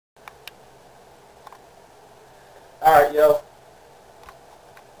Alright, yo.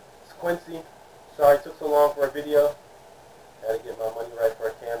 It's Quincy. Sorry it took so long for a video. Had to get my money right for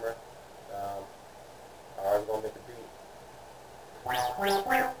a camera. Alright, we're going to make a beat.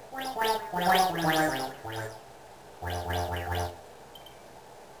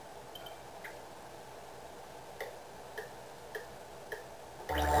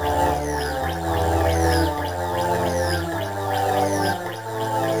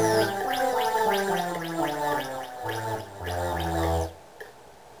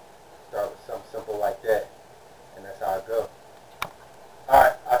 Start with something simple like that, and that's how I go.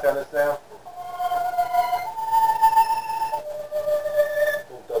 Alright, I found this sound.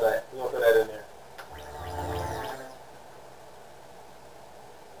 We're gonna throw that in there.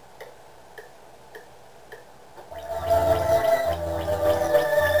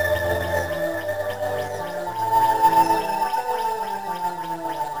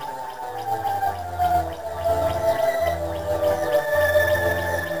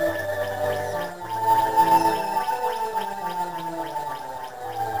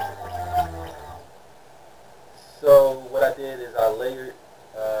 So what I did is I layered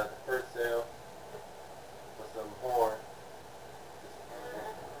the first sound with some horn.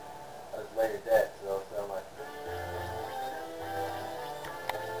 I just layered that, so it sounds like.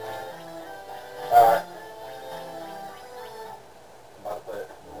 Alright. I'm about to put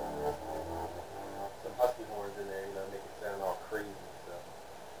some husky horns in there, make it sound all crazy and stuff.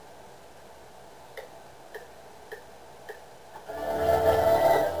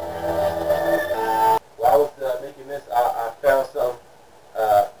 While I was making this, I found something,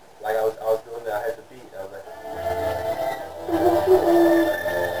 like I was doing that. I had the beat. I was like,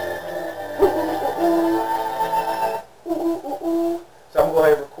 so I'm going to go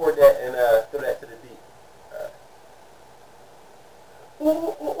ahead and record that and throw that to the beat.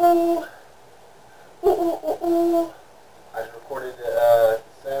 I just recorded the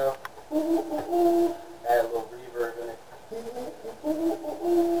sound, add a little reverb in it. I'm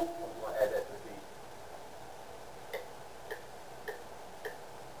going to add that to the beat.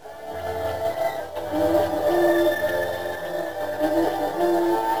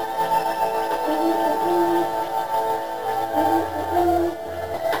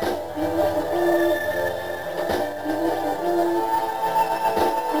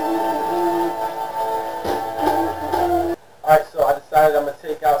 Alright, so I decided I'm going to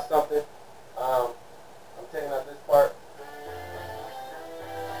take out something. I'm taking out this part.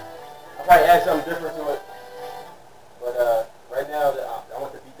 I'll probably add something different to it. But right now, I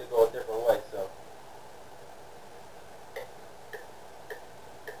want the beat to go a different way. So.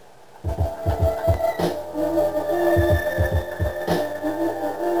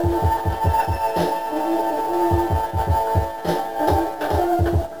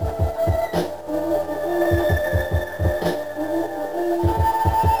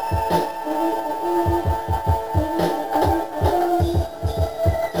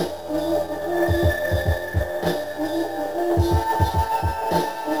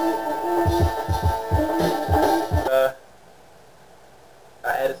 I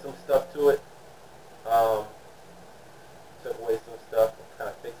added some stuff to it, took away some stuff, kind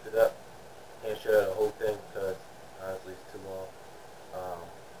of fixed it up. Can't show you the whole thing because honestly it's too long.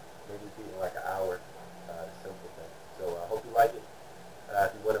 Maybe it's beating like an hour, the simple thing. So I hope you like it.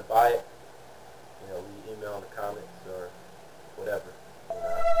 If you want to buy it, leave email in the comments or whatever.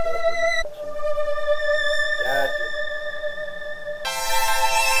 Gotcha.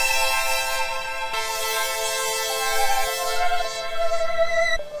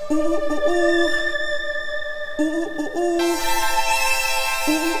 Ooh, ooh, ooh. Ooh, ooh, ooh.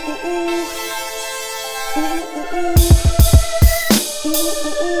 Ooh, ooh, ooh. Ooh, ooh, ooh. Ooh,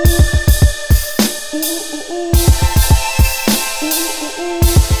 ooh, ooh.